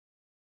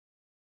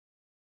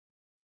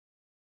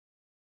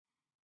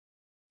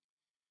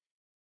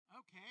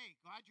Okay,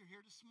 glad you're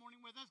here this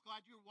morning with us.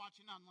 Glad you're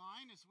watching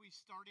online as we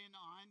start in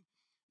on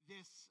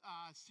this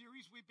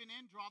series we've been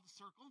in, Draw the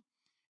Circle.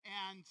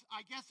 And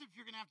I guess if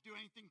you're going to have to do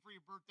anything for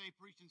your birthday,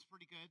 preaching's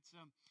pretty good.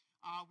 So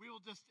we will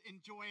just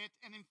enjoy it.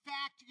 And in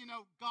fact,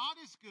 God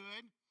is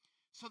good.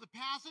 So the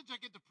passage I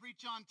get to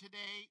preach on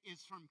today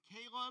is from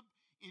Caleb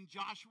in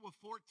Joshua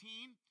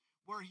 14,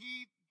 where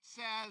he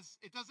says,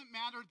 it doesn't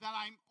matter that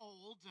I'm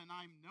old, and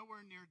I'm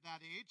nowhere near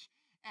that age.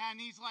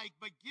 And he's like,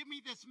 but give me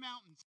this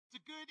mountain. It's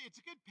a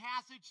good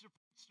passage to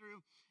preach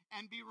through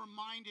and be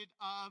reminded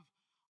of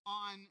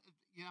on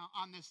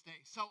this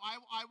day. So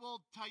I will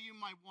tell you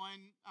my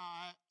one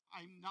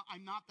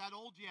I'm not that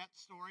old yet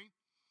story.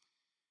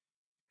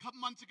 A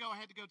couple months ago, I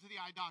had to go to the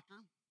eye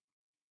doctor,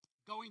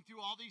 going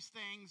through all these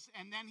things,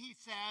 and then he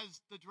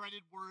says the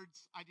dreaded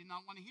words I did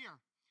not want to hear.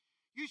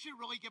 You should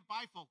really get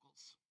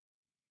bifocals.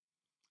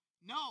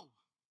 No,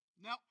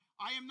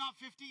 I am not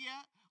 50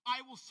 yet.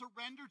 I will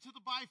surrender to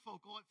the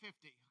bifocal at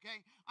 50,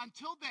 okay?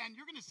 Until then,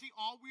 you're going to see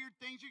all weird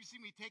things. You're going to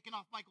see me taking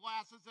off my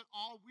glasses at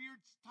all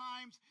weird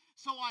times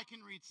so I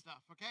can read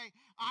stuff, okay?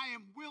 I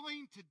am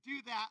willing to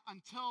do that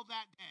until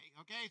that day,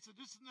 okay? So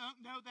just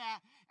know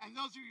that. And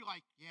those of you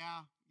like,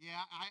 yeah,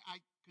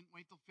 I couldn't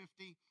wait till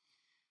 50.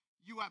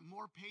 You have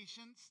more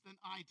patience than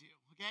I do,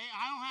 okay?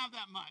 I don't have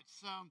that much,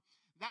 so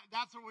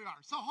that's where we are.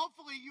 So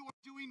hopefully you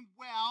are doing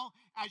well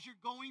as you're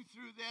going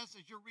through this,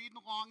 as you're reading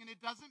along, and it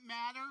doesn't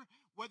matter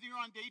whether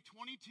you're on day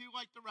 22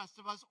 like the rest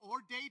of us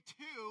or day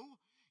 2,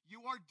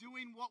 you are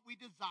doing what we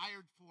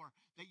desired for,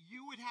 that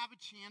you would have a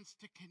chance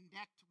to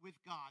connect with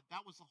God.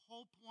 That was the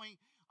whole point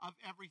of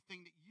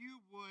everything, that you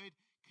would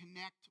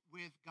connect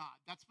with God.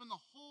 That's been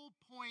the whole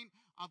point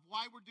of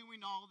why we're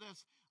doing all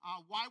this,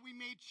 why we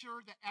made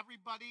sure that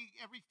every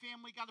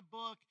family got a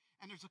book,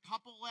 and there's a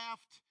couple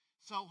left.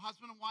 So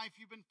husband and wife,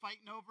 you've been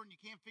fighting over and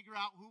you can't figure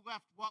out who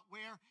left what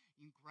where.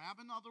 You can grab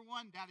another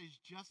one. That is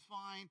just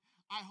fine.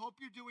 I hope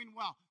you're doing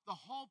well. The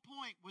whole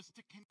point was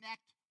to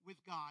connect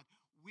with God.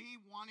 We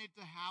wanted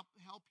to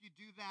help you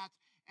do that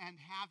and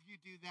have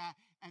you do that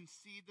and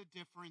see the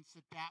difference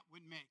that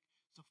would make.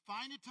 So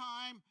find a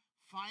time,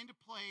 find a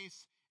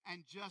place,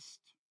 and just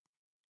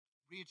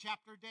read a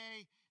chapter a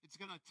day. It's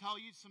going to tell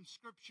you some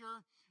scripture.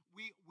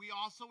 We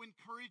also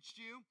encouraged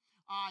you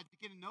to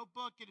get a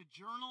notebook, get a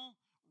journal,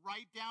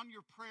 write down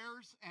your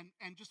prayers,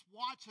 and just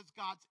watch as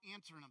God's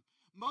answering them.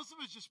 Most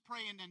of us just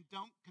pray and then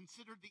don't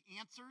consider the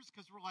answers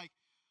because we're like,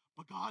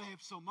 but God, I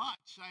have so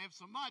much.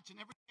 And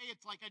every day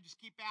it's like I just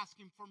keep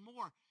asking for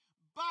more.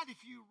 But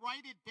if you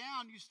write it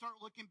down, you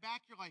start looking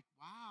back, you're like,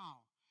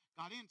 wow,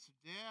 God answered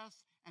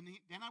this. And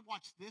then I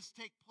watched this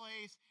take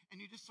place, and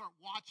you just start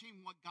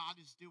watching what God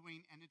is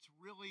doing, and it's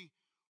really,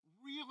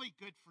 really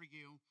good for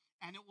you,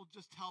 and it will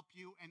just help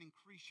you and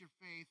increase your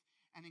faith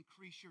and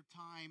increase your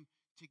time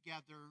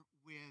together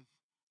with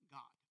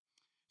God.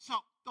 So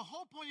the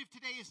whole point of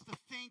today is to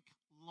think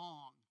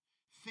long.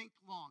 Think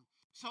long.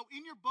 So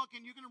in your book,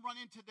 and you're going to run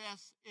into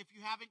this if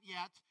you haven't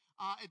yet,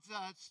 it's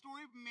a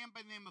story of a man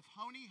by the name of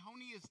Honi.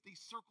 Honi is the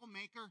circle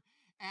maker,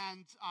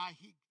 and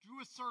he drew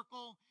a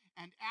circle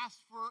and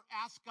asked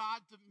God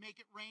to make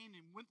it rain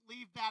and wouldn't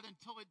leave that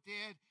until it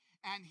did.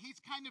 And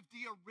he's kind of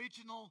the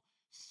original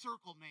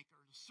circle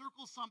maker, to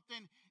circle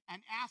something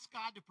and ask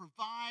God to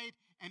provide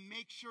and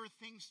make sure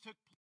things took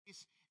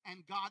place,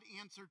 and God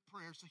answered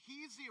prayer. So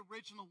he's the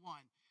original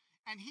one.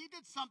 And he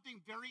did something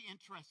very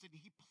interesting.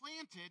 He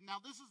planted, now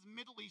this is a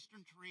Middle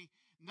Eastern tree,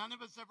 none of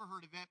us ever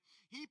heard of it.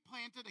 He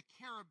planted a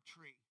carob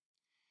tree,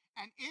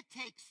 and it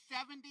takes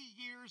 70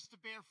 years to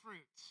bear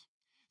fruits.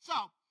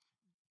 So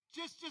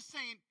just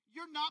saying,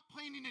 you're not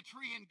planting a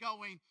tree and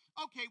going,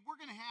 okay, we're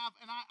going to have,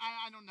 and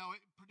I don't know,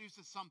 it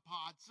produces some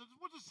pods. So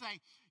we'll just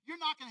say, you're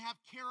not going to have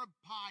carob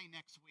pie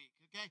next week,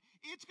 okay?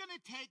 It's going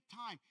to take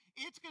time.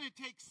 It's going to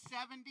take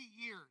 70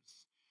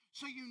 years.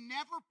 So you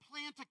never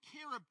plant a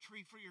carob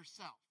tree for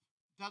yourself.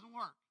 Doesn't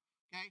work,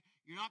 okay?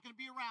 You're not going to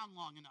be around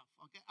long enough,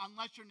 okay?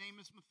 Unless your name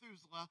is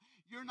Methuselah,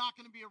 you're not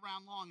going to be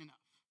around long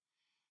enough.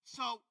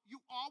 So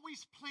you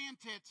always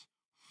plant it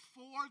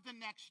for the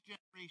next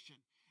generation.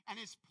 And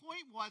his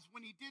point was,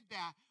 when he did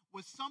that,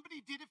 was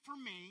somebody did it for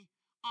me,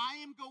 I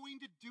am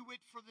going to do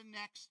it for the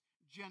next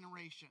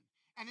generation.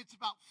 And it's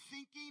about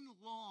thinking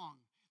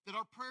long, that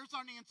our prayers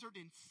aren't answered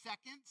in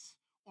seconds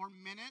or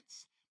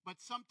minutes,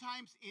 but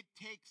sometimes it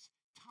takes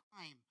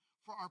time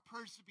for our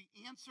prayers to be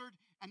answered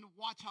and to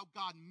watch how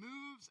God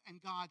moves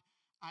and God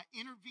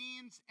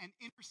intervenes and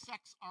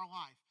intersects our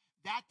life.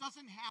 That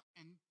doesn't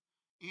happen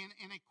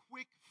in a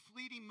quick,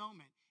 fleeting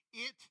moment.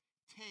 It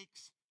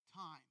takes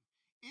time.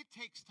 It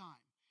takes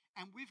time.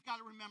 And we've got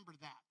to remember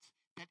that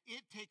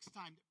it takes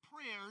time. That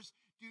prayers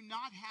do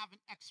not have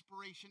an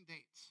expiration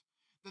date.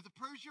 That the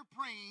prayers you're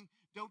praying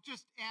don't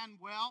just end,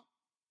 well,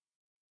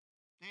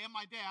 day of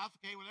my death,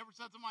 okay, whatever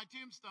says on my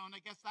tombstone,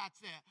 I guess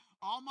that's it.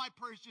 All my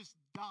prayers just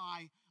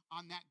die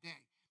on that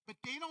day. But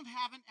they don't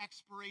have an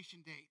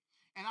expiration date.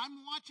 And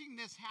I'm watching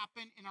this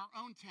happen in our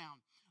own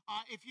town.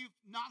 If you've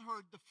not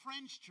heard, the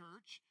Friends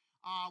Church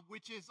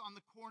which is on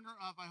the corner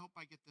of, I hope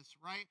I get this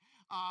right,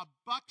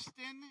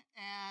 Buxton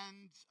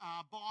and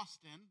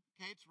Boston.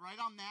 Okay, it's right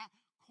on that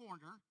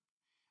corner.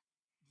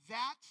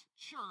 That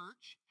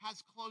church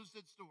has closed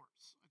its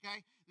doors.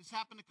 Okay, this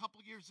happened a couple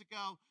years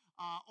ago.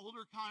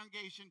 Older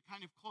congregation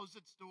kind of closed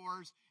its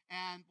doors,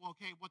 and well,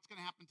 okay, what's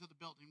going to happen to the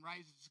building, right?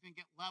 Is it just going to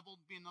get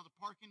leveled, be another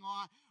parking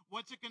lot?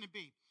 What's it going to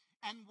be?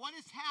 And what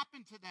has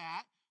happened to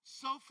that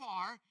so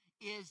far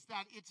is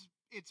that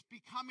it's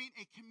becoming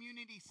a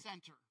community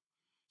center.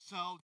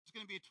 So there's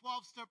going to be a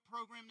 12-step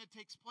program that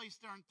takes place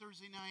there on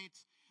Thursday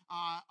nights.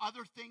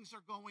 Other things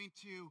are going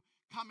to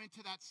come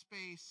into that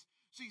space.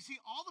 So you see,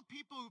 all the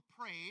people who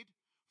prayed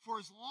for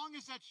as long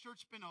as that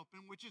church been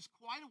open, which is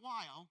quite a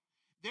while,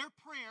 their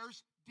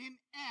prayers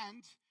didn't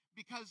end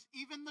because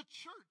even the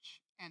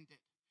church ended.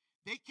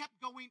 They kept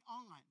going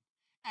on.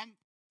 And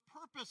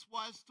purpose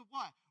was to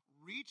what?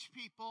 Reach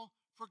people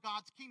for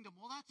God's kingdom.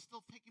 Well, that's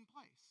still taking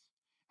place.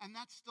 And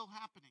that's still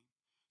happening.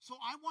 So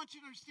I want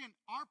you to understand,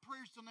 our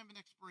prayers don't have an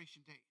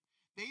expiration date.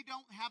 They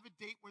don't have a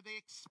date where they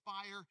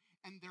expire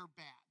and they're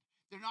bad.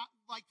 They're not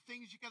like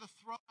things you got to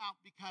throw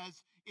out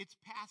because it's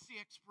past the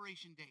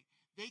expiration date.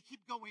 They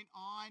keep going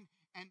on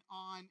and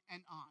on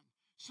and on.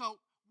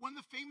 So one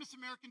of the famous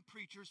American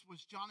preachers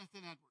was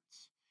Jonathan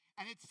Edwards.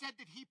 And it said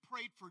that he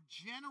prayed for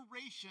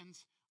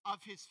generations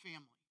of his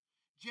family.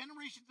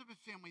 Generations of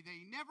his family that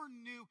he never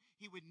knew,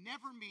 he would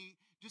never meet,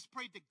 just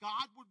prayed that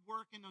God would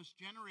work in those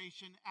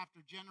generation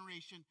after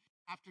generation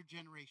after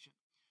generation.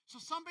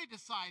 So somebody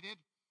decided,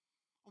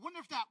 I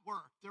wonder if that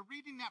worked. They're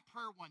reading that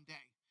prayer one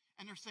day,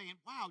 and they're saying,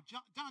 wow,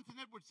 Jonathan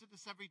Edwards did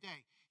this every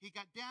day. He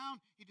got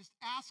down, he just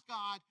asked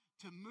God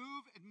to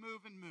move and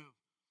move and move.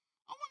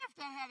 I wonder if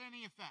that had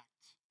any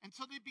effect. And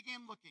so they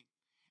began looking.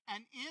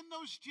 And in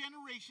those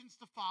generations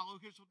to follow,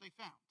 here's what they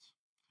found.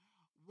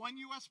 One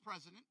U.S.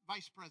 president,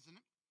 vice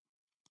president,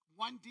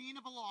 one dean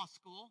of a law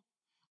school,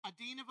 a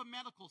dean of a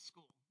medical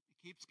school.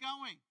 It keeps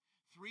going.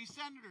 3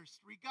 senators,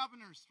 3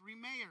 governors, 3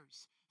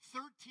 mayors,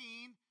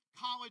 13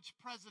 college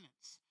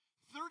presidents,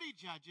 30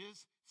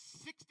 judges,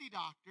 60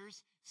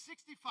 doctors,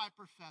 65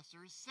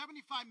 professors,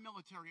 75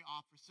 military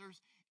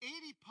officers,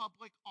 80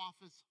 public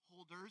office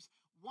holders,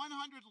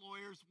 100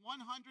 lawyers,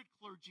 100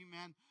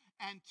 clergymen,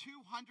 and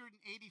 285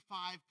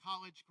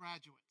 college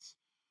graduates.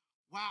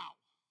 Wow,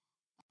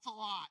 that's a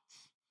lot.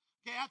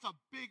 Okay, that's a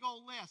big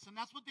old list. And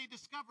that's what they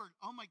discovered.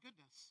 Oh my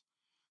goodness.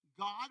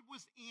 God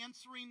was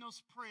answering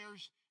those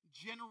prayers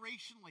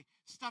generationally.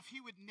 Stuff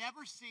he would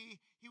never see,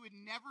 he would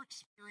never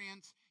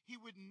experience, he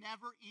would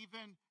never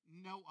even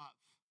know of.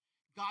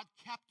 God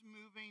kept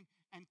moving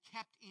and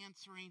kept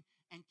answering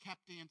and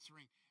kept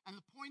answering. And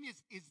the point is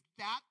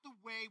that the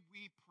way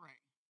we pray?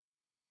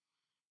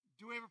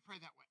 Do we ever pray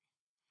that way?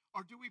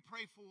 Or do we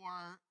pray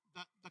for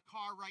the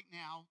car right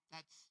now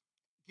that's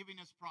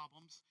giving us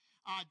problems?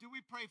 Do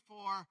we pray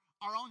for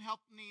our own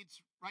health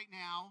needs right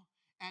now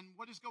and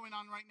what is going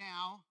on right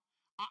now?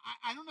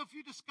 I don't know if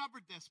you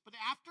discovered this, but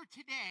after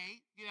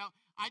today,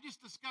 I just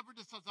discovered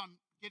this as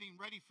I'm getting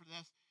ready for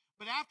this.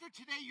 But after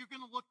today, you're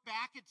going to look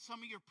back at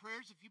some of your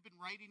prayers, if you've been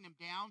writing them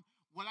down,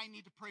 what I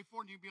need to pray for,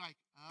 and you'll be like,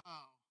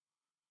 oh.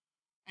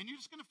 And you're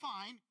just going to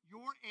find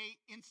you're a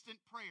instant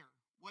prayer.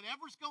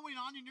 Whatever's going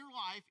on in your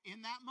life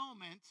in that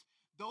moment,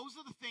 those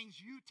are the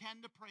things you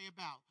tend to pray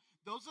about.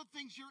 Those are the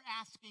things you're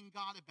asking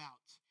God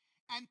about.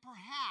 And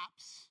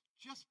perhaps,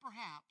 just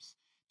perhaps,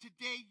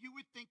 today you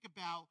would think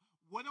about,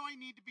 what do I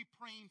need to be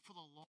praying for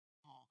the long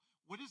haul?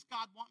 What does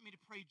God want me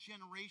to pray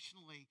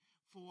generationally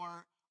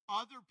for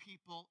other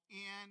people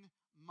in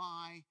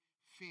my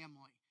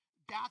family?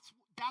 That's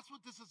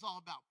what this is all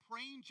about.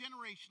 Praying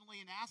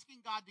generationally and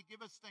asking God to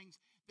give us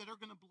things that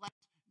are going to bless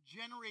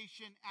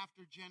generation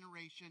after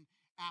generation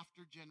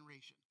after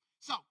generation.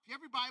 So, if you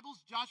have your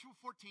Bibles, Joshua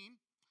 14.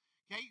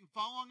 Okay, you can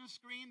follow along on the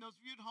screen. Those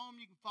of you at home,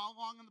 you can follow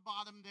along on the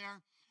bottom there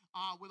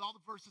with all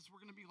the verses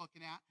we're going to be looking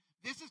at.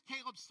 This is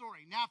Caleb's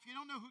story. Now, if you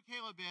don't know who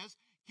Caleb is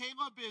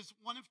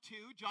one of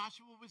 2.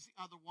 Joshua was the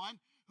other one,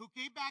 who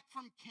came back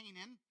from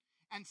Canaan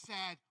and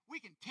said, we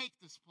can take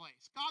this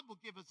place. God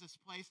will give us this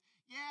place.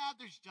 Yeah,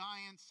 there's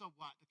giants, so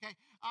what? Okay,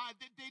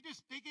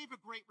 they gave a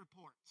great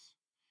report.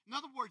 In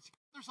other words,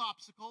 there's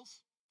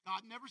obstacles.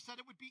 God never said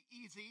it would be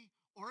easy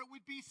or it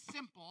would be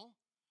simple,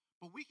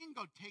 but we can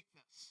go take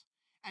this.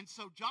 And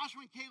so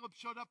Joshua and Caleb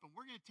showed up, and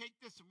we're going to take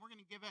this, and we're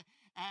going to give it.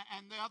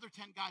 And the other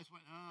 10 guys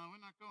went, oh, we're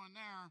not going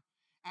there.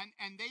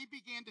 And they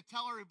began to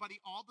tell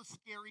everybody all the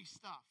scary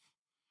stuff,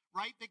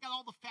 right? They got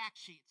all the fact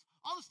sheets,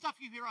 all the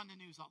stuff you hear on the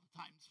news all the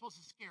time. It's supposed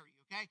to scare you,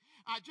 okay?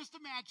 Just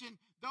imagine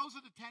those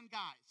are the 10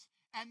 guys.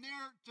 And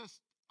they're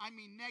just,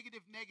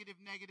 negative, negative,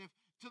 negative,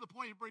 to the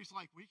point everybody's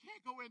like, we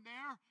can't go in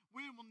there.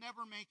 We will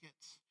never make it.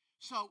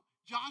 So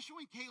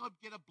Joshua and Caleb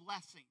get a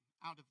blessing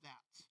out of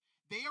that.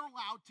 They are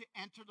allowed to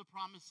enter the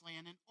promised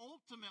land, and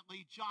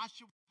ultimately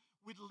Joshua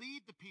would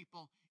lead the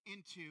people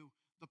into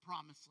the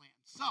promised land.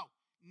 So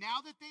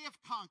now that they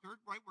have conquered,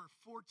 right, we're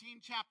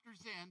 14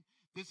 chapters in,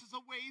 this is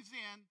a ways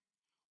in,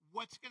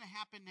 what's going to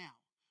happen now?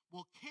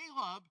 Well,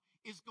 Caleb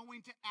is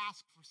going to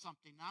ask for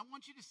something. Now, I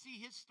want you to see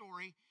his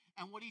story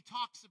and what he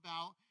talks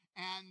about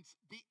and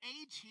the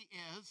age he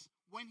is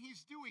when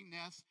he's doing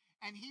this,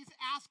 and he's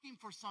asking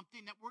for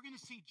something that we're going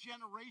to see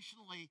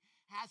generationally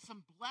has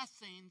some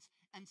blessings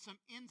and some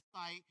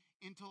insight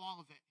into all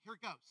of it. Here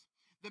it goes.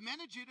 The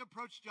men of Judah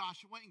approached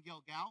Joshua in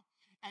Gilgal,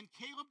 and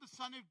Caleb the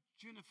son of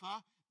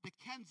Jephunneh the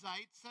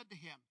Kenizzite said to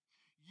him,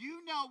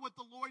 "You know what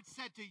the Lord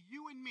said to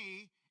you and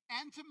me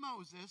and to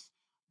Moses,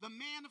 the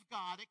man of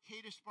God at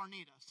Kadesh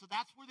Barnea." So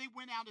that's where they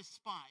went out as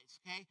spies,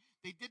 okay?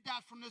 They did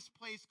that from this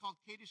place called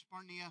Kadesh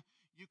Barnea.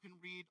 You can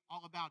read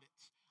all about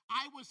it.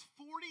 "I was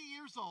 40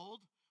 years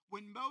old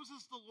when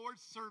Moses, the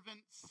Lord's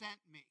servant, sent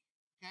me,"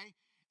 okay?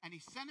 "And he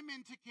sent him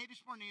into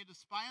Kadesh Barnea to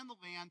spy on the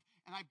land,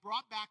 and I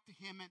brought back to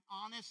him an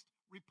honest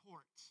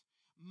report.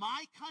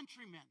 My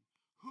countrymen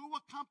who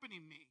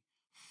accompanied me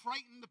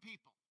frightened the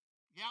people."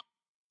 Yep.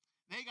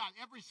 They got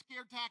every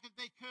scare tactic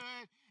they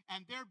could,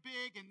 and they're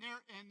big, and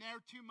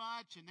they're too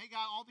much, and they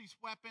got all these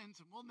weapons,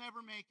 and we'll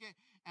never make it,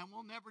 and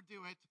we'll never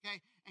do it,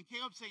 okay? And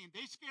Caleb's saying,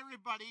 they scare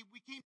everybody. We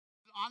came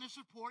with an honest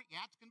report.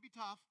 Yeah, it's going to be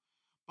tough,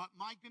 but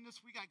my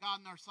goodness, we got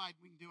God on our side.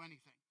 We can do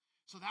anything.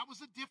 So that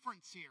was a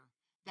difference here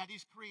that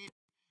he's created.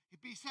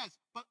 He says,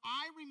 "But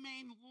I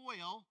remain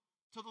loyal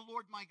to the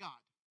Lord my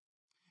God."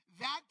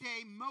 That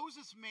day,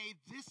 Moses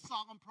made this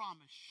solemn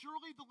promise: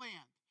 "Surely the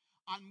land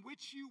on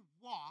which you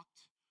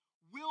walked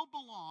will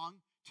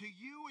belong to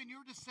you and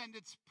your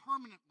descendants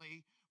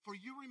permanently, for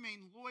you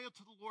remain loyal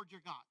to the Lord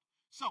your God."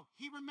 So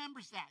he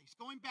remembers that. He's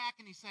going back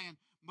and he's saying,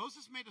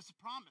 Moses made us a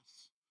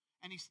promise.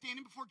 And he's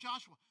standing before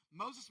Joshua.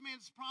 Moses made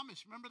us a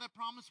promise. Remember that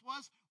promise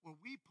was where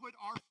we put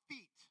our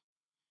feet.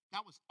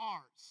 That was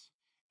ours.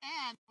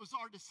 And it was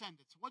our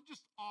descendants. It wasn't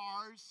just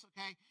ours,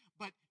 okay?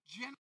 But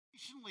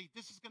generationally,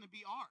 this is going to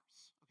be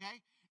ours,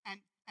 okay?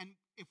 And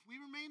if we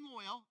remain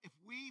loyal, if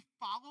we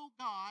follow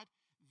God,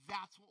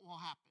 that's what will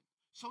happen.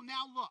 So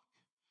now look,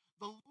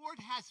 the Lord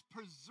has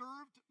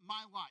preserved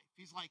my life.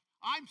 He's like,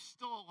 I'm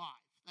still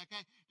alive,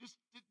 okay? Just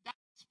that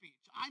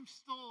speech. I'm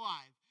still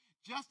alive.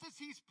 Just as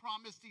he's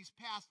promised these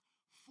past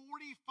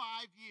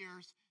 45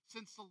 years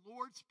since the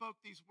Lord spoke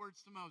these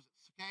words to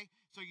Moses, okay?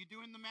 So you're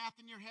doing the math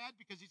in your head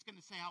because he's going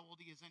to say how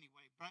old he is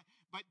anyway, right?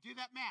 But do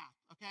that math,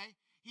 okay?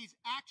 He's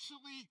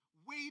actually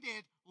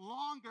waited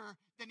longer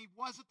than he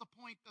was at the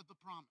point of the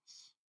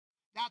promise.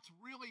 That's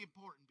really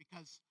important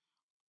because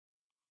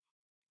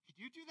could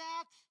you do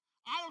that?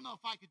 I don't know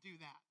if I could do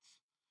that.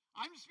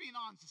 I'm just being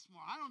honest this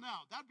morning. I don't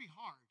know. That'd be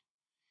hard.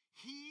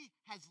 He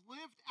has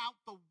lived out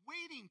the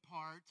waiting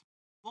part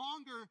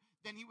longer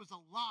than he was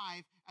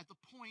alive at the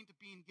point of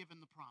being given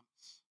the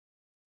promise.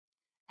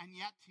 And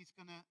yet he's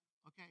going to,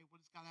 okay,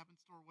 what does God have in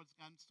store? What does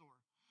God in store?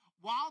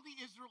 While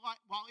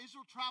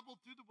Israel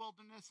traveled through the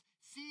wilderness,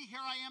 see,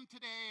 here I am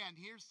today, and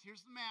here's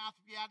the math.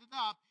 If you add it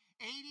up,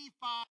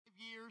 85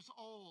 years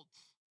old.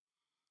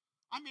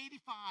 I'm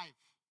 85.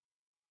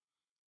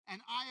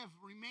 And I have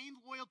remained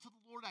loyal to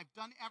the Lord. I've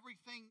done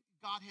everything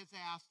God has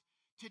asked.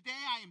 Today,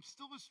 I am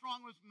still as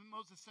strong as when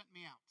Moses sent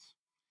me out.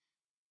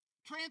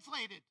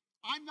 Translated,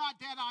 I'm not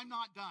dead, I'm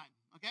not done.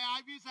 Okay,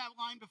 I've used that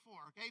line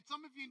before. Okay,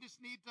 some of you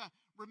just need to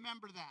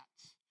remember that.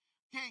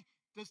 Okay,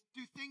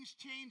 do things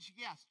change?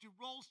 Yes. Do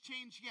roles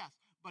change? Yes.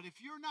 But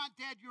if you're not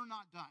dead, you're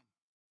not done.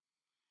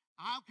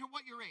 I don't care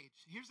what your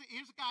age. Here's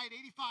a guy at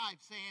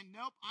 85 saying,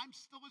 nope, I'm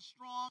still as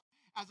strong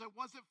as I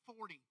was at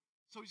 40.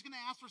 So he's going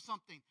to ask for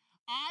something.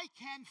 I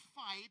can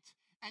fight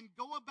and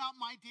go about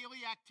my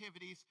daily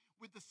activities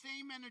with the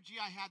same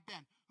energy I had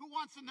then. Who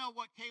wants to know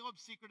what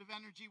Caleb's secret of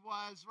energy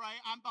was, right?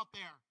 I'm about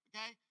there,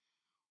 okay?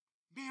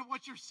 Man,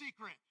 what's your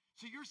secret?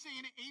 So you're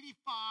saying at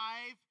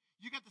 85,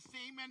 you got the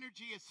same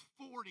energy as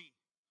 40.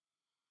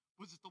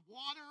 Was it the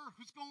water?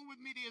 Who's going with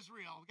me to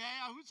Israel, okay?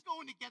 Who's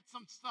going to get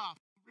some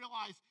stuff?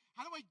 Realize,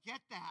 how do I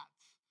get that?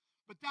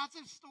 But that's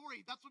his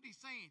story. That's what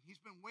he's saying. He's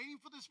been waiting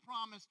for this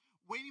promise,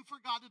 waiting for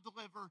God to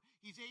deliver.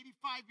 He's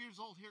 85 years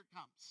old. Here it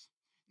comes.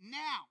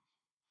 Now,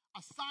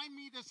 assign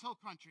me this hill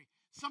country.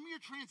 Some of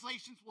your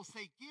translations will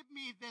say, give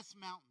me this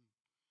mountain.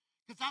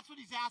 Because that's what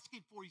he's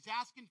asking for. He's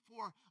asking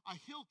for a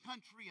hill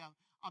country,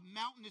 a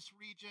mountainous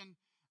region.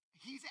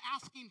 He's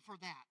asking for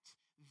that.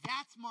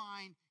 That's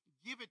mine.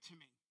 Give it to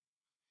me.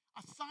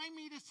 Assign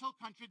me this hill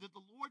country that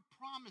the Lord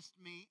promised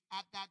me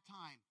at that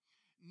time.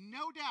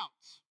 No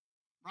doubt,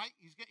 right?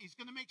 He's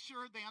going to make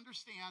sure they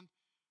understand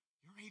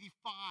you're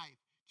 85.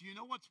 Do you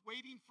know what's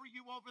waiting for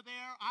you over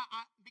there?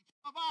 I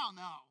don't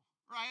know,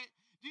 right?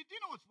 Do you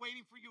know what's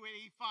waiting for you at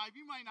 85?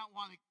 You might not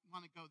want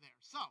to go there.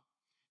 So,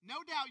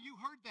 no doubt you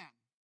heard then.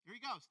 Here he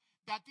goes.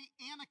 That the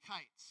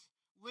Anakites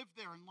lived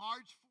there in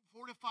large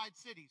fortified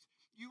cities.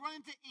 You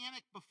run into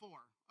Anak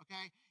before,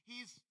 okay?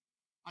 He's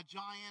a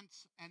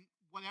giant, and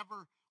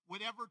whatever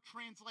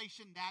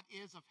translation that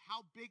is of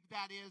how big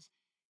that is,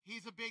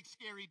 he's a big,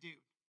 scary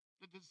dude.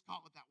 Let's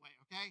call it that way,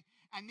 okay?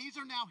 And these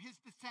are now his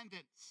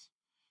descendants.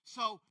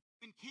 So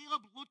when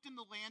Caleb looked in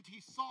the land,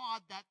 he saw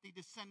that the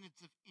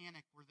descendants of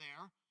Anak were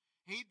there.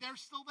 Hey, they're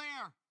still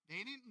there.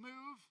 They didn't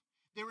move.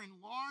 They're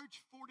in large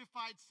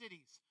fortified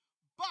cities.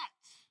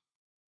 But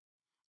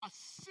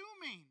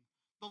assuming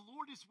the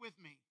Lord is with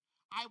me,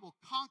 I will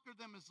conquer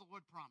them as the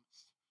Lord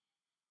promised.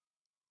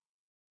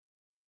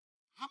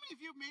 How many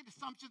of you have made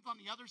assumptions on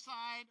the other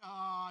side?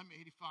 Oh, I'm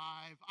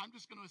 85. I'm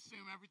just going to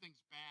assume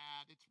everything's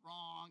bad. It's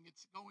wrong.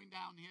 It's going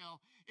downhill.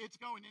 It's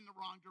going in the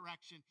wrong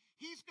direction.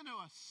 He's going to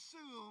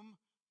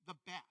assume the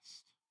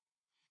best.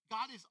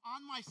 God is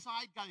on my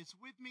side. God is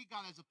with me.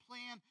 God has a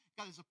plan.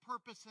 God has a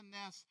purpose in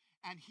this,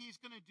 and he's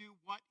going to do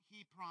what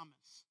he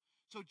promised.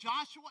 So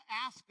Joshua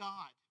asked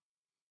God,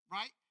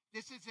 right?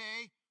 This is a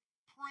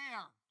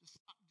prayer.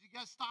 You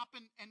got to stop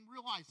and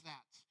realize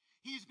that.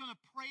 He's going to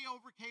pray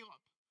over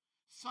Caleb,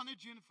 son of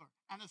Jephunneh,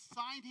 and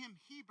assign him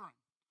Hebron.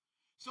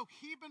 So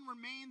Hebron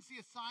remains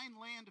the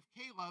assigned land of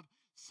Caleb,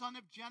 son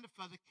of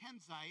Jephunneh, the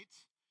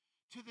Kenizzite,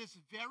 to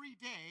this very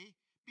day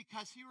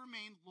because he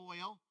remained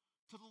loyal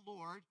to the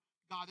Lord,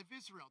 God of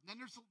Israel. And then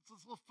there's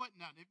this little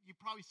footnote. You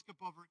probably skip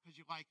over it because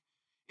you like,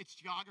 it's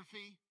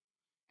geography.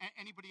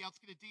 Anybody else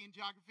get a D in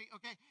geography?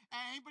 Okay.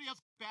 Anybody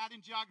else bad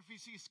in geography?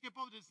 So you skip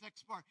over to this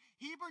next part.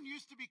 Hebron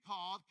used to be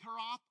called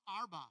Kiriath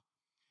Arba.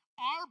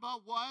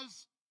 Arba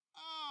was,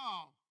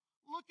 oh,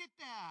 look at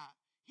that.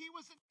 He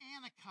was an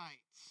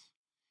Anakite.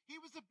 He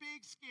was a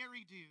big,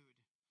 scary dude.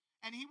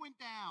 And he went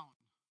down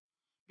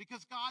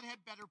because God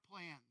had better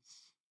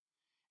plans.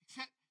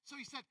 So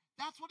he said,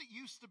 that's what it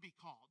used to be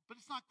called.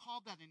 But it's not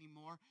called that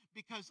anymore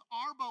because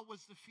Arba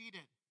was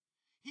defeated.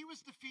 He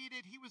was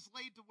defeated. He was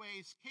laid to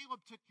waste.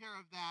 Caleb took care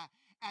of that.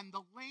 And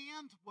the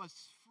land was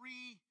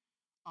free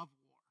of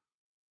war.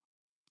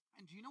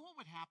 And do you know what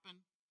would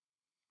happen?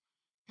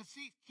 Because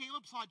see,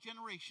 Caleb saw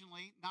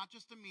generationally, not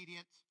just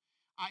immediate.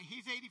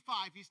 He's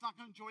 85. He's not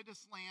going to enjoy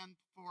this land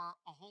for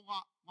a whole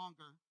lot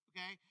longer,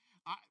 okay?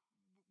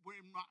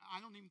 I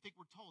don't even think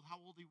we're told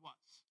how old he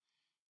was.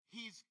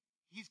 He's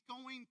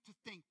going to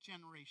think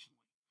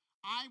generationally.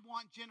 I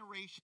want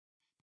generation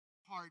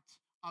parts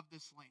of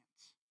this land.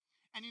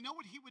 And you know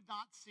what he would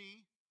not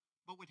see,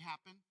 but would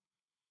happen?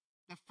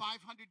 That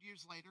 500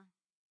 years later,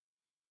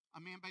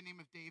 a man by the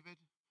name of David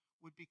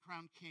would be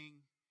crowned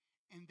king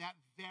in that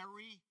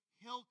very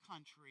hill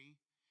country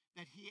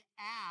that he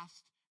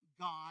asked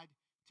God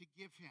to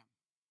give him.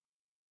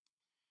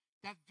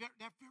 That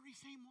very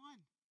same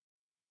one.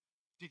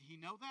 Did he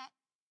know that?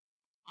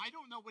 I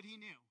don't know what he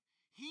knew.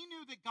 He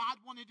knew that God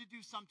wanted to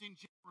do something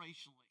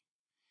generationally.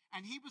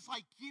 And he was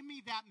like, give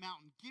me that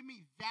mountain. Give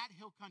me that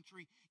hill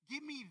country.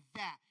 Give me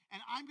that. And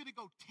I'm going to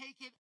go take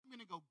it. I'm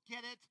going to go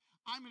get it.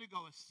 I'm going to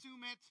go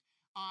assume it.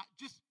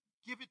 Just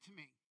give it to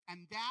me.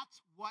 And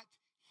that's what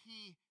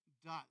he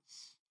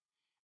does.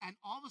 And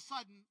all of a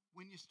sudden,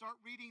 when you start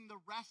reading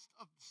the rest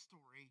of the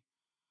story,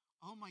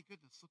 oh my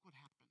goodness, look what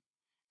happened.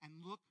 And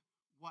look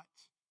what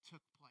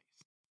took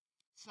place.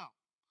 So,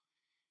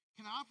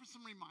 can I offer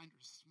some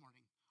reminders this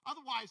morning?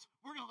 Otherwise,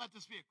 we're going to let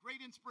this be a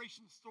great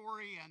inspirational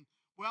story. And,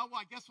 well,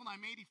 I guess when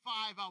I'm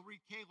 85, I'll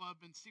read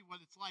Caleb and see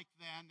what it's like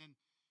then and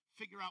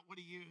figure out what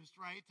he used,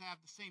 right, to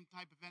have the same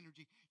type of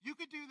energy. You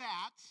could do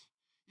that.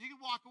 You could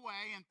walk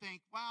away and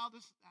think, wow,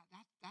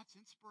 that's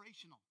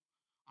inspirational.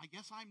 I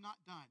guess I'm not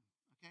done,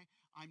 okay?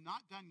 I'm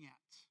not done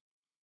yet.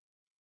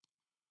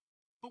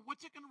 But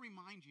what's it going to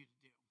remind you to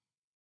do?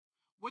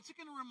 What's it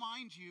going to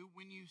remind you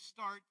when you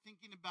start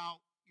thinking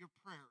about your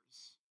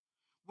prayers?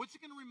 What's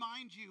it going to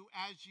remind you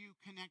as you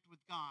connect with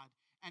God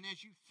and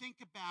as you think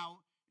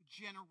about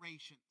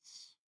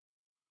generations?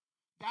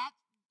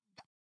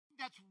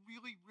 That's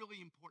really, really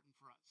important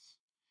for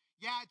us.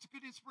 Yeah, it's a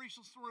good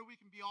inspirational story.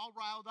 We can be all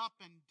riled up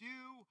and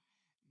do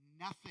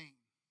nothing.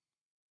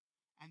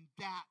 And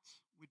that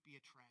would be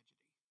a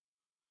tragedy,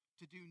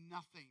 to do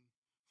nothing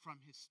from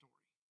his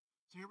story.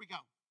 So here we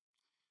go.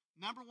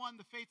 Number one,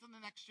 the faith in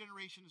the next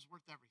generation is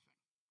worth everything.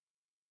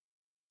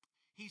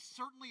 He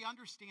certainly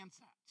understands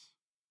that.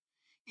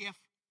 If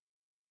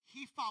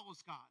he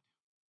follows God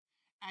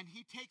and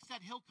he takes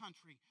that hill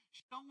country,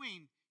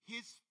 showing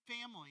his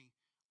family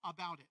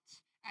about it,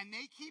 and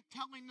they keep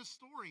telling the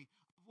story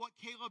of what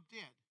Caleb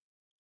did,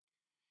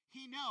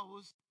 he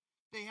knows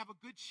they have a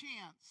good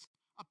chance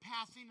of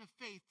passing the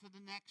faith to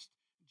the next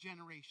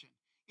generation.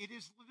 It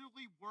is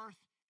literally worth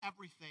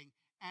everything,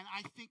 and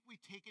I think we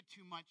take it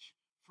too much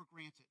for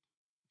granted,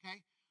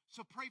 okay?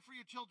 So pray for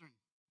your children,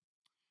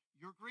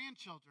 your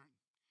grandchildren,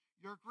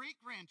 your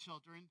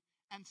great-grandchildren,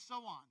 and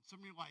so on.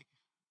 Some of you are like,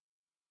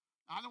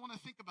 I don't want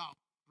to think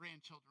about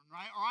grandchildren,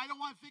 right? Or I don't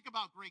want to think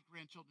about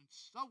great-grandchildren.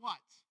 So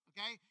what,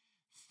 okay?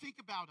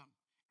 Think about them.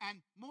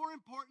 And more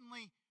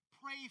importantly,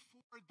 pray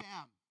for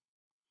them.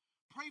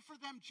 Pray for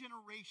them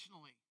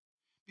generationally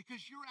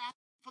because you're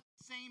asking for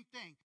the same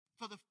thing,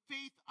 for the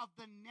faith of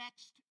the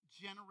next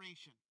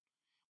generation.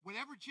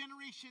 Whatever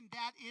generation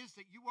that is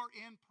that you are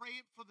in, pray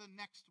it for the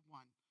next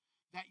one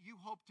that you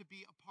hope to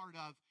be a part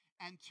of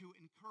and to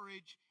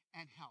encourage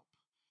and help.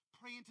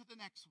 Pray into the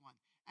next one,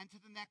 and to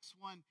the next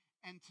one,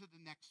 and to the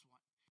next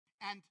one.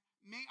 And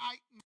may I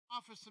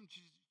offer some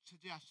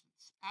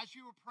suggestions. As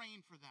you were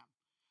praying for them,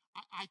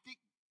 I think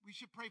we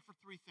should pray for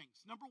three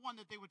things. Number one,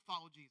 that they would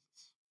follow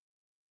Jesus.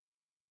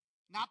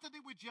 Not that they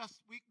would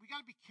just, we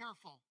got to be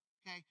careful,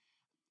 okay?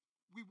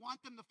 We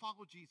want them to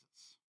follow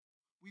Jesus.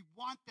 We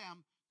want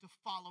them to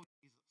follow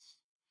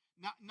Jesus.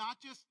 Not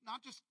just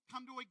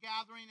come to a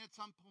gathering at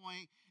some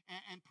point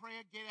and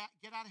pray a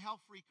get out of hell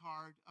free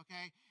card,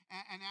 okay,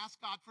 and ask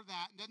God for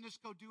that, and then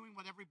just go doing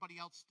what everybody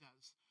else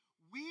does.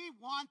 We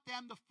want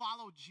them to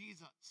follow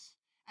Jesus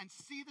and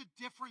see the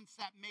difference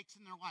that makes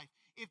in their life.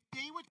 If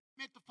they would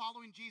commit to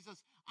following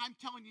Jesus, I'm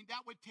telling you,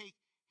 that would take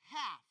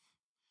half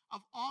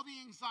of all the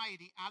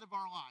anxiety out of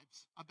our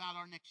lives about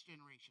our next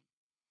generation.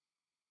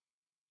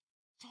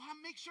 So I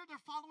make sure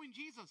they're following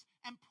Jesus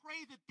and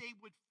pray that they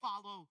would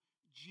follow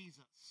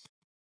Jesus.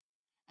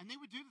 And they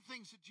would do the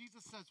things that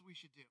Jesus says we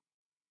should do.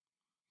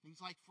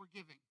 Things like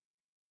forgiving.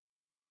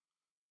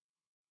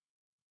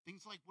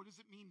 Things like, what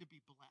does it mean to be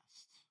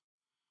blessed?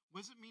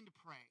 What does it mean to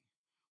pray?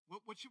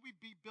 What should we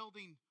be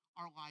building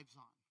our lives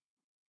on?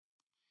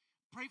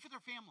 Pray for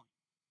their family.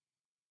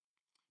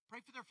 Pray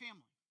for their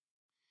family.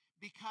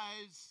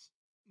 Because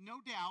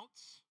no doubt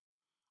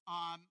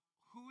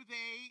who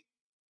they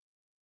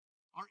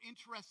are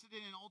interested in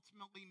and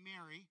ultimately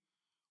marry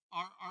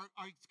are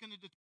going to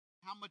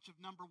determine how much of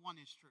number one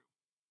is true.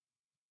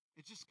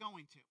 It's just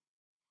going to.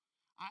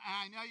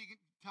 I know you can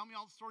tell me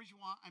all the stories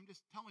you want. I'm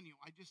just telling you.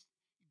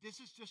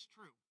 This is just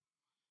true.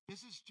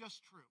 This is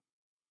just true.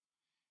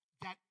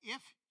 That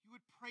if you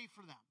would pray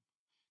for them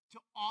to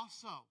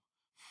also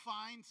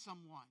find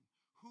someone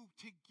who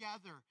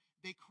together,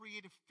 they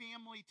create a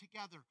family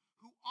together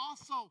who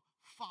also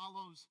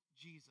follows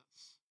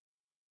Jesus.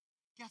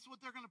 Guess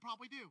what they're going to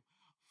probably do?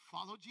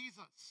 Follow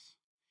Jesus.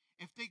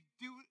 If they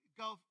do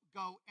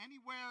go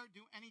anywhere,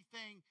 do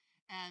anything,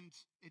 and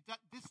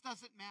this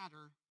doesn't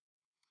matter,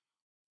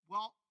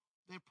 well,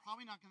 they're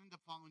probably not going to end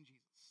up following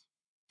Jesus.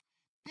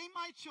 They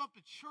might show up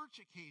to church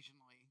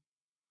occasionally,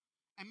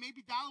 and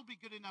maybe that'll be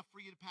good enough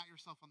for you to pat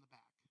yourself on the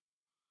back.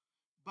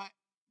 But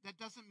that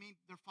doesn't mean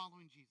they're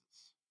following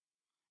Jesus.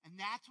 And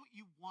that's what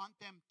you want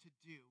them to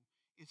do,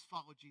 is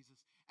follow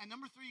Jesus. And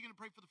number 3, you're going to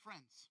pray for the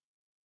friends.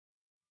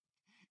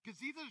 Because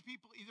these are the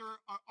people either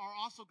are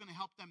also going to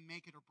help them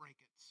make it or break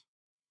it.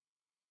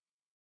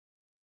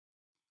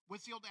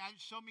 What's the old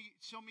adage? Show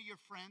me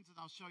your friends and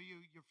I'll show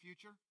you your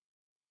future.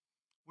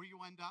 Where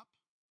you'll end up,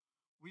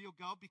 where you'll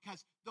go.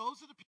 Because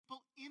those are the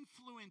people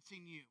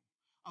influencing you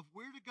of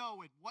where to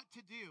go and what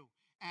to do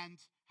and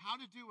how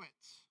to do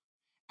it.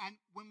 And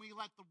when we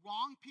let the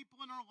wrong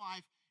people in our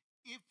life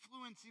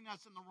influencing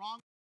us in the wrong,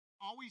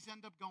 always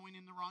end up going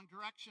in the wrong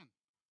direction.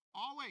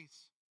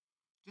 Always.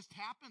 Just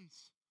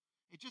happens.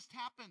 It just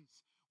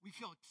happens. We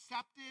feel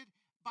accepted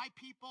by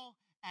people,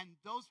 and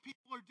those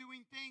people are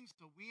doing things,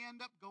 so we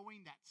end up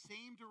going that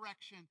same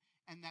direction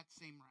and that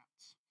same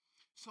routes.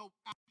 So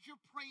as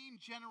you're praying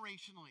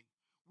generationally,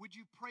 would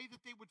you pray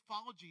that they would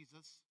follow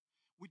Jesus?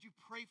 Would you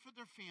pray for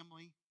their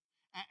family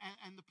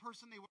and the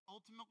person they would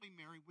ultimately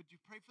marry? Would you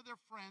pray for their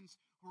friends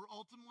who are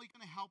ultimately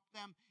going to help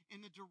them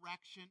in the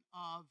direction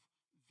of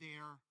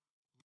their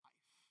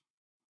life?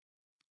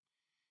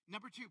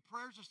 Number 2,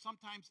 prayers are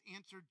sometimes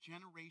answered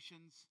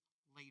generations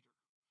later.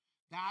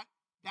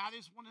 That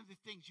is one of the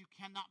things you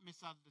cannot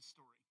miss out of the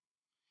story.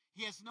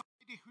 He has no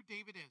idea who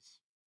David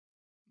is.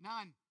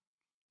 None.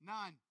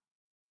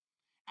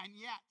 And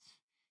yet,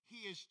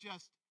 he is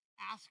just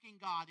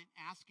asking God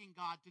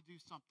to do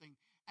something.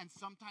 And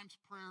sometimes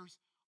prayers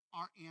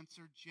are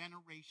answered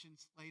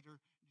generations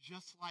later,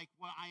 just like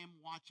what I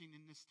am watching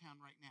in this town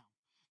right now.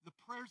 The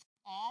prayers of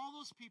all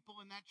those people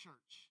in that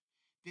church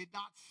did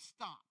not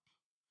stop.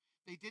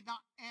 They did not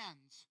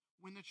end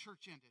when the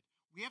church ended.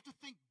 We have to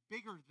think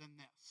bigger than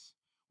this.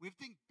 We have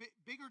to think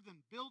bigger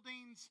than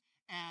buildings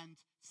and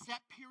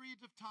set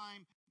periods of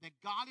time, that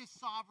God is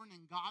sovereign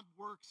and God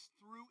works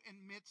through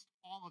and midst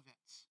all of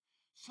it.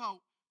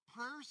 So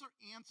prayers are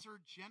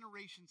answered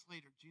generations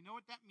later. Do you know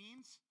what that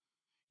means?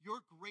 Your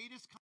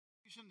greatest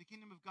contribution to the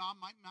kingdom of God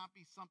might not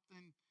be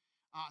something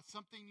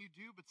you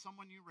do, but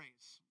someone you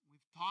raise.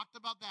 We've talked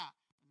about that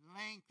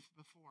length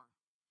before.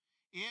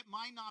 It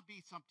might not be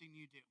something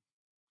you do.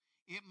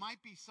 It might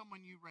be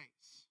someone you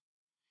raise.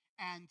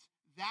 And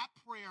that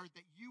prayer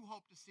that you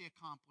hope to see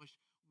accomplished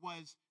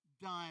was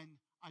done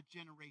a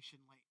generation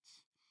late.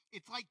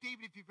 It's like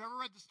David, if you've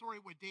ever read the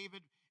story where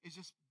David is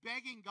just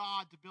begging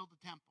God to build the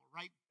temple,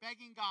 right?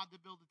 Begging God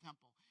to build the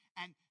temple.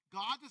 And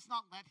God does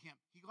not let him.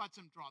 He lets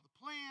him draw the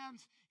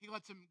plans. He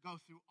lets him go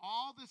through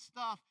all this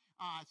stuff,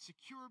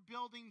 secure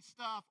building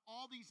stuff,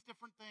 all these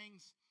different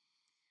things.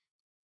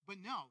 But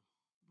no,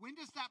 when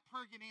does that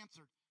prayer get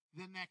answered?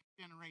 The next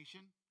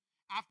generation.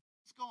 After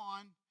it's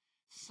gone,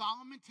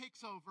 Solomon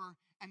takes over,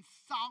 and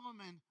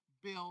Solomon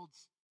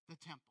builds the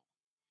temple.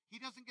 He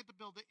doesn't get to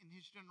build it in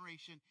his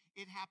generation.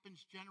 It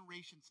happens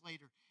generations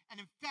later. And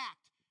in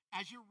fact,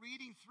 as you're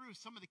reading through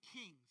some of the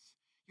kings,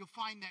 you'll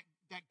find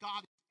that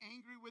God is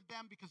angry with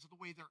them because of the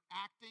way they're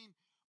acting,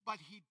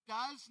 but he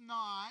does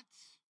not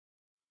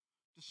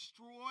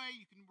destroy.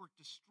 You can work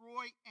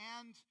destroy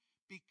and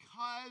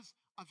because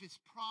of his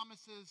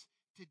promises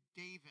to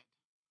David.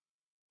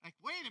 Like,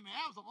 wait a minute,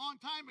 that was a long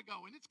time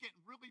ago, and it's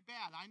getting really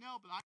bad. I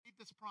know, but I made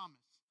this promise.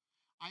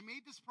 I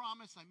made this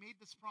promise, and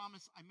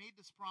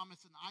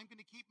I'm going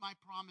to keep my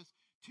promise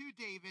to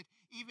David.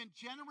 Even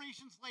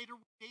generations later,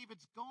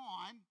 David's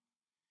gone,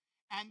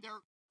 and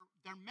they're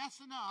they're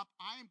messing up,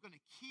 I am going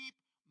to keep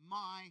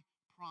my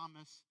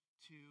promise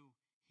to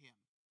him.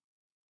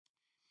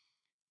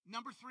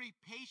 Number 3,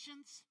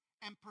 patience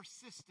and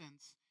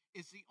persistence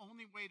is the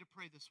only way to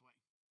pray this way.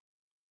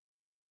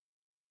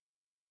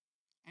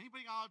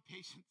 Anybody got a lot of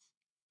patience?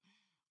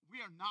 We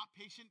are not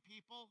patient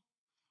people.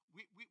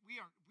 We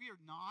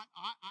are not.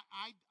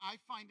 I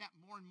find that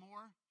more and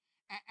more.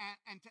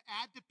 And to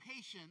add to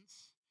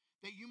patience,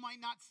 that you might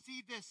not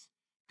see this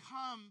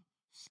come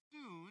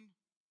soon,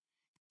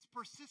 it's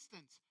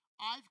persistence.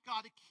 I've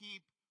got to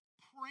keep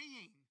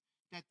praying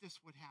that this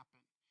would happen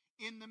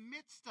in the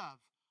midst of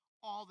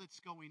all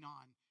that's going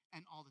on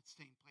and all that's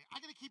taking place.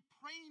 I got to keep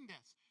praying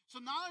this. So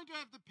not only do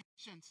I have the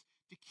patience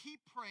to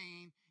keep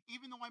praying,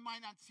 even though I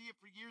might not see it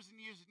for years and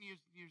years and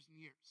years and years and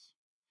years,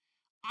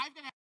 I've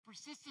got to have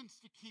persistence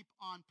to keep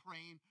on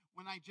praying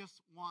when I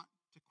just want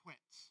to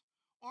quit.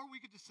 Or we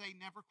could just say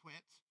never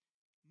quit.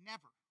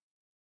 Never.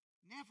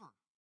 Never.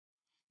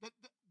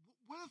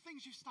 What are the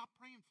things you stop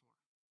praying for?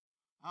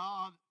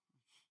 Oh,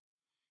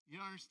 you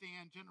don't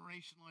understand.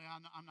 Generationally,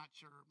 I'm not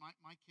sure.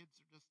 My kids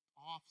are just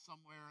off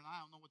somewhere, and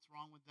I don't know what's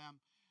wrong with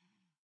them.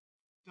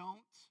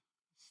 Don't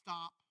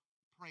stop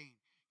praying.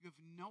 You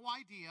have no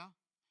idea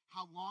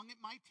how long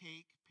it might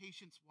take,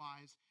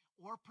 patience-wise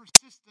or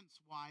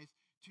persistence-wise,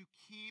 to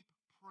keep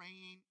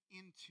praying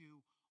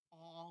into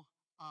all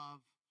of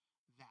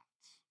that.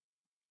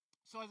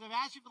 So as I've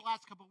asked you for the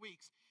last couple of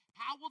weeks,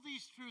 how will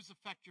these truths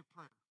affect your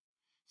prayer?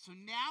 So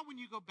now when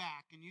you go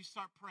back and you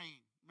start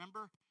praying,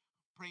 remember,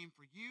 praying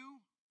for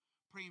you,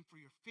 praying for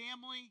your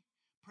family,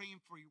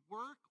 praying for your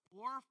work,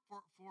 or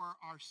for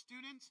our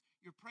students,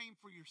 you're praying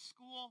for your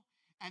school,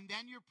 and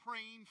then you're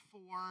praying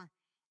for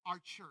our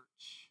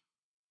church.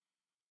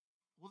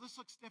 Well, this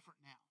looks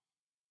different now.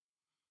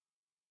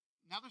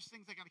 Now there's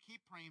things I got to keep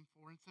praying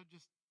for instead of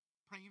just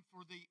praying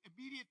for the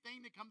immediate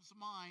thing that comes to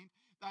mind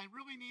that I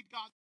really need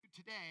God to do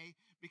today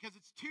because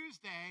it's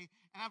Tuesday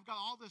and I've got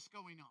all this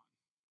going on.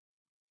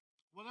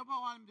 Whatever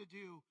I want him to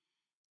do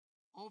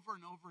over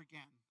and over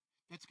again,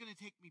 that's going to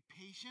take me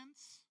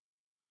patience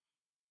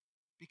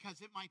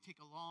because it might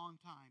take a long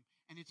time.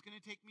 And it's going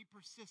to take me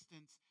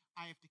persistence.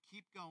 I have to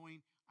keep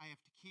going. I have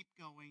to keep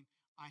going.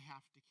 I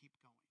have to keep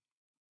going.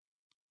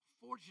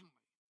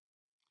 Fortunately,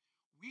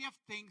 we have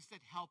things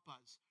that help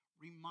us,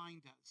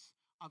 remind us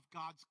of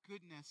God's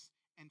goodness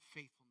and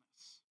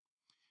faithfulness.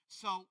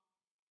 So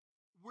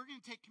we're going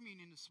to take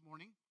communion this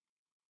morning.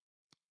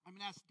 I'm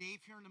going to ask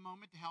Dave here in a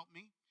moment to help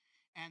me.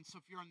 And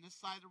so if you're on this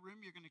side of the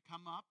room, you're going to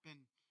come up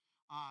and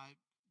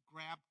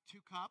grab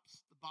 2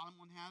 cups. The bottom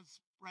one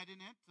has bread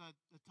in it,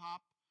 the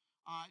top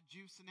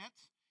juice in it.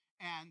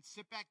 And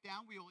sit back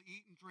down. We will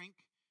eat and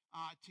drink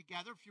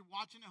together. If you're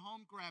watching at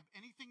home, grab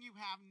anything you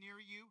have near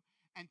you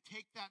and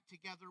take that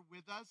together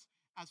with us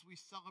as we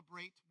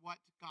celebrate what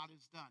God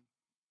has done.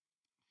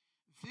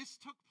 This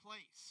took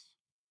place.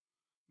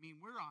 I mean,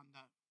 we're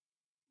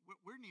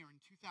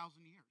nearing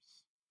 2,000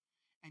 years.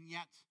 And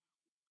yet,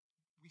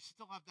 we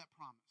still have that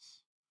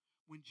promise.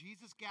 When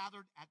Jesus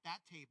gathered at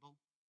that table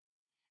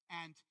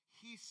and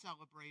he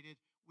celebrated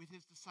with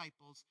his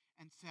disciples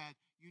and said,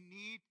 you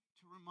need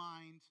to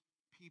remind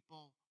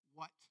people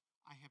what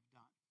I have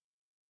done.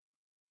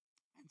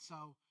 And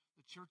so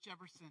the church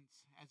ever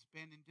since has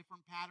been in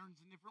different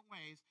patterns in different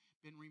ways,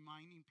 been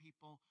reminding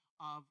people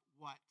of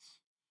what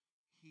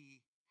he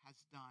has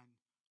done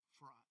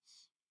for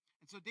us.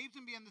 And so Dave's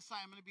going to be on this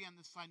side. I'm going to be on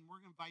this side. And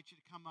we're going to invite you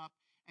to come up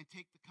and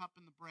take the cup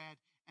and the bread.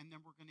 And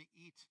then we're going to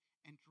eat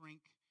and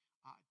drink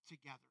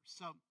together.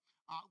 So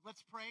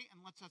let's pray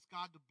and let's ask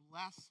God to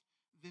bless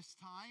this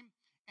time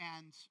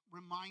and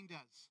remind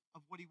us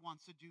of what he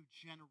wants to do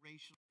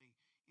generationally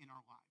in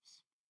our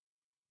lives.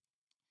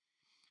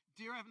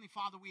 Dear Heavenly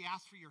Father, we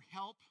ask for your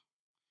help.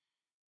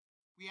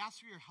 We ask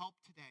for your help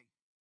today.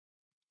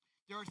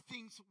 There are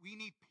things that we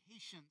need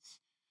patience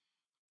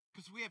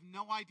because we have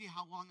no idea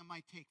how long it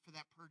might take for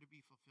that prayer to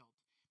be fulfilled.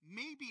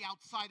 Maybe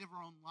outside of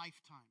our own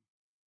lifetime.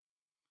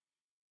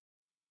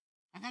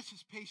 And that's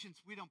just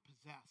patience we don't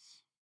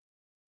possess.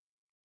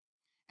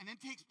 And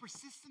it takes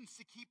persistence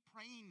to keep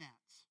praying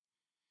that.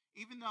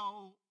 Even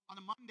though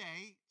on a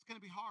Monday, it's going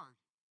to be hard.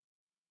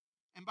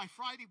 And by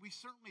Friday, we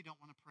certainly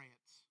don't want to pray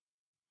it.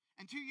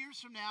 And 2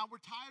 years from now,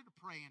 we're tired of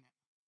praying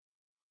it.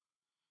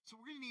 So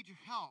we're going to need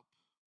your help.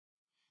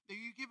 That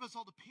you give us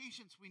all the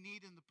patience we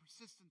need and the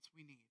persistence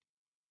we need.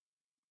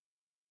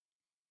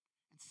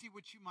 And see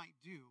what you might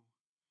do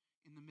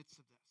in the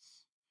midst of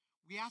this.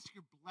 We ask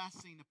your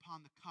blessing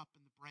upon the cup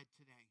and the bread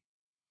today.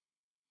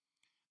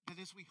 That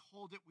as we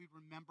hold it, we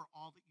remember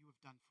all that you have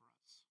done for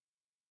us.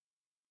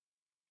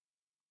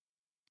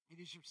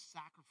 It is your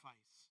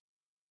sacrifice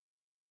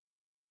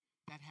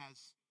that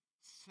has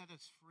set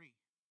us free.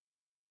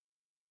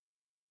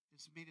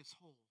 It's made us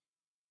whole.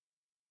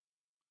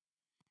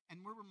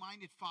 And we're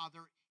reminded,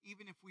 Father,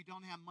 even if we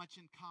don't have much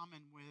in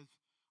common with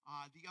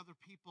the other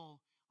people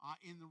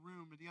in the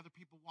room or the other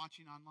people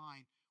watching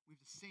online, we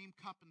have the same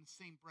cup and the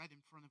same bread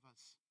in front of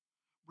us,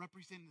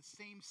 representing the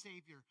same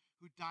Savior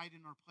who died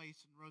in our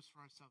place and rose for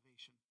our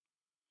salvation.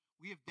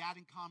 We have that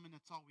in common.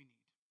 That's all we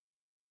need.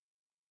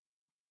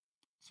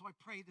 So I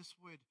pray this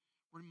would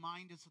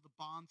remind us of the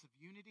bonds of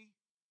unity,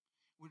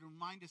 would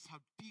remind us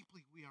how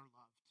deeply we are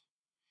loved,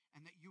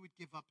 and that you would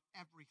give up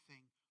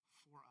everything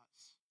for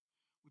us.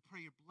 We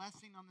pray your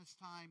blessing on this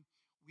time.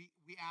 We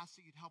ask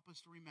that you'd help us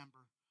to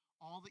remember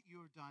all that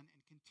you have done and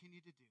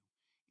continue to do.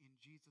 In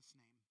Jesus'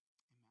 name,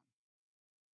 amen.